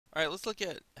All right, let's look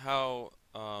at how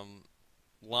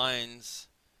lines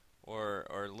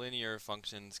or linear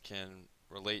functions can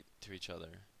relate to each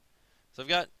other. So I've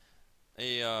got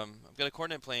a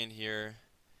coordinate plane here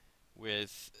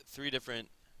with three different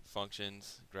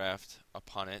functions graphed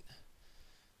upon it,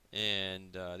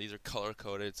 and these are color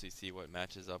coded, so you see what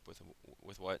matches up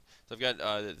with what. So I've got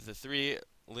the three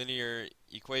linear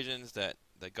equations that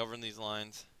govern these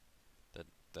lines,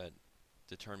 that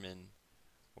determine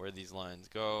where these lines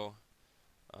go.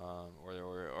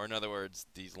 Or in other words,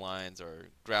 these lines are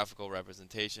graphical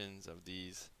representations of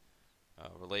these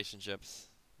relationships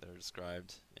that are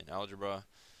described in algebra.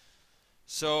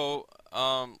 So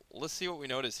let's see what we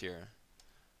notice here.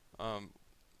 Um,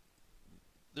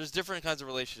 there's different kinds of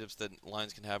relationships that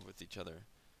lines can have with each other.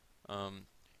 Um,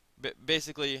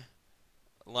 Basically,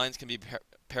 lines can be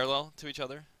parallel to each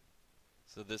other.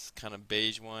 So this kind of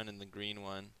beige one and the green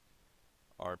one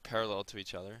are parallel to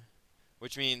each other,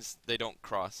 which means they don't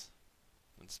cross.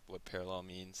 That's what parallel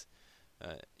means.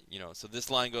 Uh, so this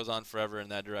line goes on forever in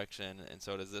that direction, and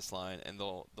so does this line, and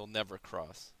they'll never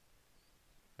cross,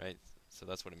 right? So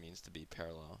that's what it means to be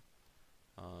parallel.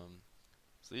 Um,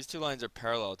 so these two lines are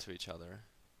parallel to each other,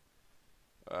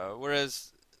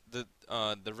 whereas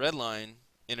the red line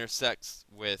intersects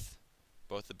with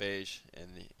both the beige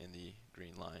and the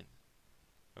green line.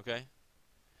 Okay.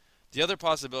 The other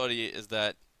possibility is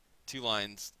that two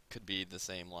lines could be the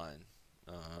same line.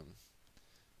 Um,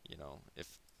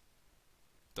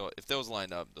 if those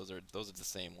line up, those are the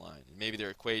same line. Maybe their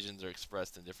equations are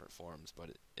expressed in different forms, but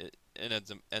it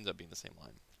ends up being the same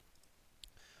line.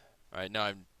 All right,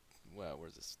 now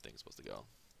where's this thing supposed to go?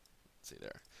 Let's see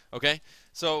there. Okay,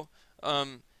 so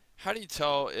um, how do you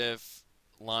tell if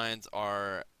lines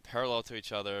are parallel to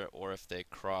each other, or if they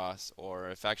cross, or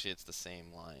if actually it's the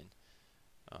same line?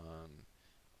 Um,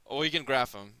 or you can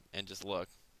graph them and just look.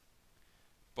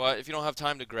 But if you don't have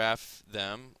time to graph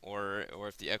them, or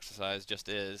if the exercise just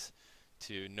is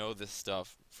to know this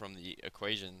stuff from the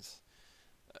equations,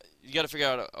 you got to figure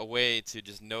out a way to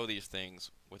just know these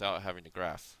things without having to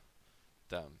graph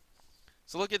them.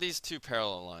 So look at these two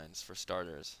parallel lines for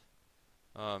starters.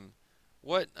 Um,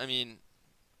 I mean,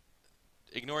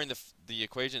 ignoring the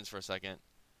equations for a second,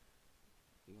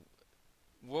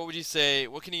 what would you say?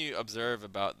 What can you observe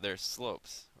about their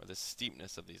slopes or the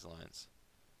steepness of these lines?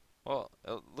 Well,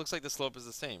 it looks like the slope is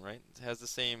the same, right? It has the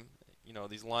same,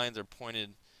 these lines are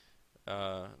pointed,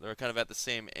 they're kind of at the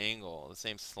same angle, the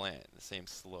same slant, the same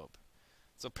slope.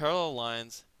 So parallel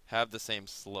lines have the same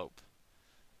slope,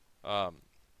 um,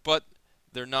 but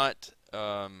they're not.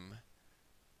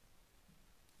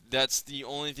 That's the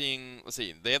only thing. Let's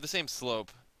see. They have the same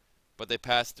slope, but they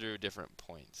pass through different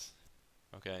points.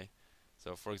 Okay.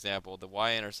 So for example, the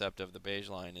y-intercept of the beige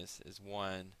line is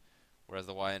 1, whereas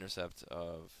the y-intercept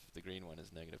of the green one is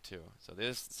 -2. So they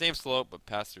have the same slope, but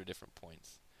pass through different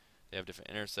points. They have different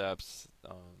intercepts.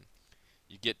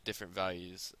 You get different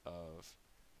values of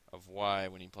y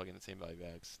when you plug in the same value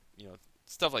of x.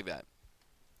 Stuff like that.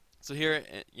 So here,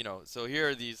 so here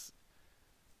are these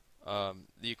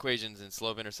the equations in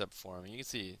slope-intercept form. And you can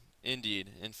see,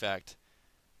 indeed, in fact,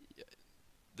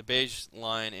 the beige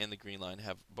line and the green line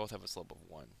both have a slope of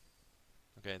 1.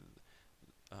 Okay,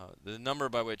 the number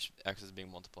by which x is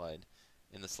being multiplied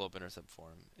in the slope-intercept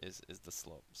form is the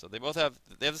slope. So they have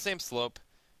the same slope,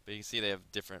 but you can see they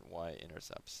have different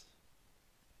y-intercepts.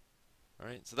 All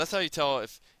right, so that's how you tell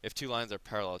if two lines are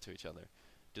parallel to each other.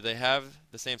 Do they have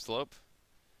the same slope,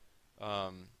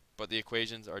 but the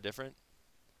equations are different?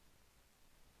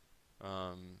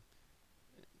 Um,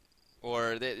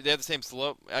 or they have the same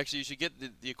slope. Actually, you should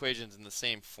get the equations in the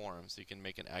same form so you can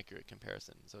make an accurate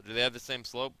comparison. So do they have the same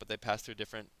slope, but they pass through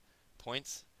different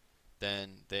points?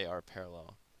 Then they are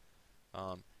parallel.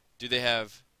 Do they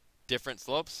have different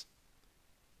slopes?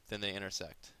 Then they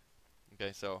intersect.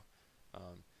 Okay, so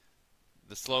um,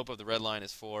 the slope of the red line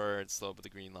is 4, the slope of the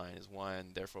green line is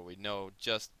 1. Therefore, we know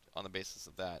just on the basis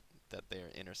of that they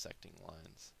are intersecting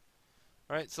lines.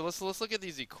 All right, so let's look at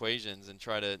these equations and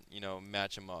try to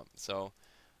match them up. So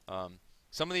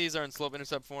some of these are in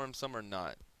slope-intercept form, some are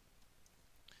not.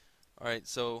 All right,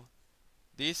 so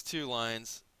these two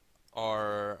lines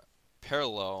are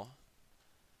parallel.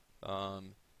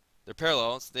 Um, they're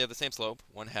parallel, so they have the same slope,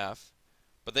 1/2,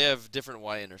 but they have different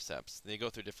y-intercepts. They go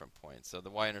through different points. So the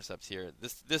y-intercepts here,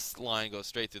 this line goes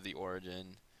straight through the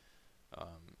origin.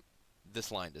 Um,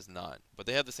 this line does not, but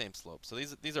they have the same slope. So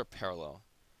these are parallel.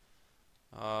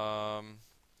 Um,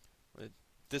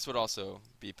 this would also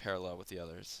be parallel with the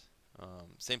others.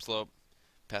 Same slope,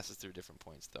 passes through different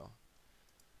points though.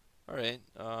 All right.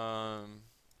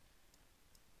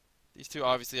 These two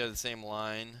obviously are the same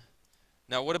line.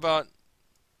 Now, what about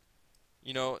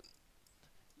you know,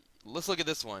 let's look at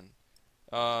this one.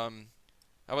 How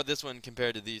about this one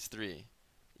compared to these three?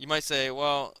 You might say,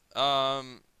 well,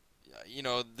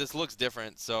 this looks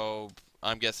different, so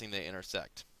I'm guessing they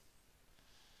intersect,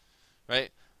 right?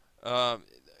 Um,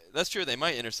 that's true. They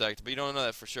might intersect, but you don't know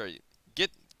that for sure.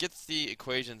 Get get the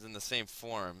equations in the same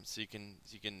form so you can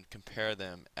compare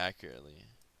them accurately.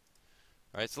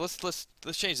 All right. So let's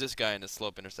change this guy into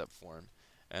slope-intercept form,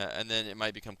 and then it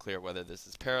might become clear whether this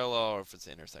is parallel or if it's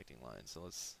an intersecting line. So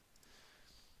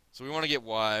we want to get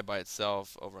y by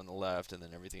itself over on the left, and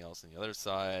then everything else on the other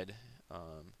side.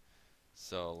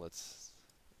 So let's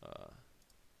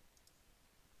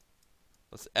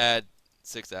add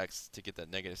 6x to get that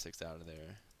negative 6 out of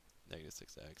there. Negative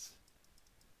 6x.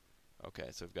 Okay,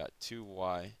 so we've got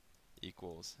 2y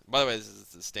equals. By the way, this is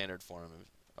the standard form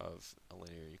of a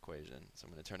linear equation. So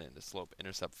I'm going to turn it into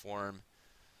slope-intercept form.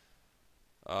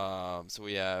 So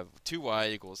we have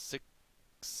 2y equals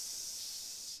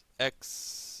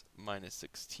 6x minus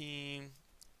 16.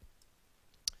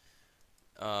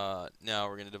 Now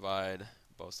we're going to divide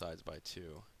both sides by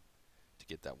 2 to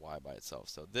get that y by itself.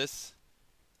 So this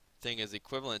thing is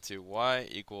equivalent to y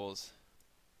equals,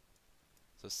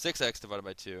 so 6x divided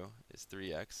by 2 is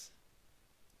 3x.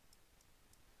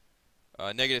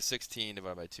 Negative 16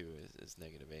 divided by 2 is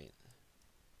negative 8.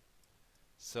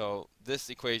 So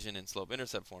this equation in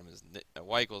slope-intercept form is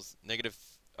y equals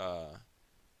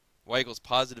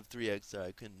positive 3x. Sorry,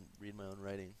 I couldn't read my own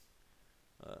writing.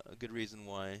 A good reason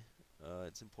why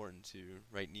it's important to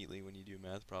write neatly when you do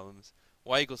math problems.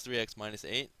 Y equals 3x minus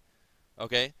 8.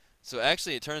 Okay, so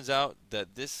actually it turns out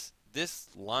that this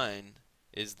line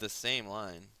is the same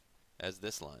line as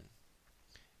this line.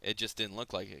 It just didn't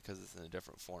look like it because it's in a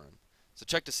different form. So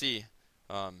check to see,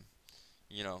 do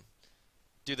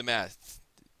the math,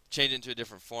 change it into a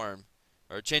different form,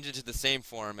 or change it to the same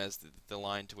form as the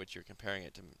line to which you're comparing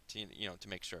it to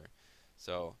make sure.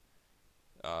 So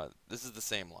this is the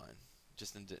same line,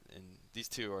 just in these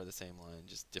two are the same line,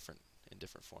 just in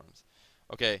different forms.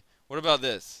 Okay, what about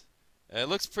this? It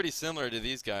looks pretty similar to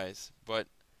these guys, but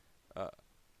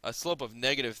a slope of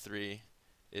negative 3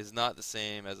 is not the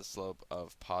same as a slope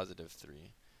of positive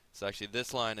 3. So actually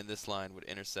this line and this line would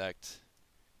intersect.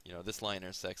 This line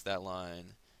intersects that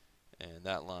line, and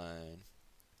that line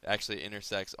actually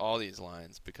intersects all these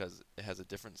lines because it has a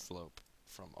different slope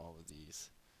from all these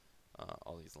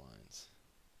lines.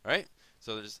 All right?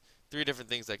 So there's 3 different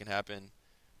things that can happen.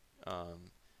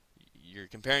 You're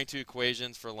comparing 2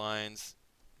 equations for lines.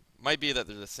 Might be that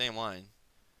they're the same line.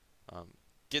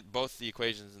 Get both the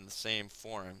equations in the same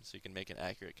form so you can make an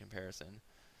accurate comparison.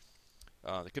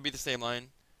 They could be the same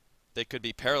line. They could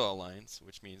be parallel lines,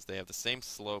 which means they have the same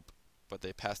slope, but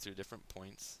they pass through different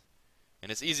points. And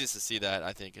it's easiest to see that,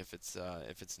 I think, if it's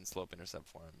in slope-intercept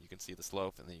form. You can see the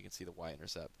slope, and then you can see the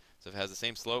y-intercept. So if it has the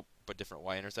same slope but different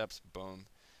y-intercepts, boom,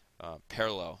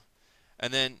 parallel.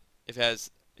 And then if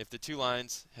the 2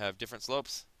 lines have different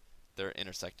slopes, they're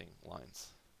intersecting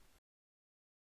lines.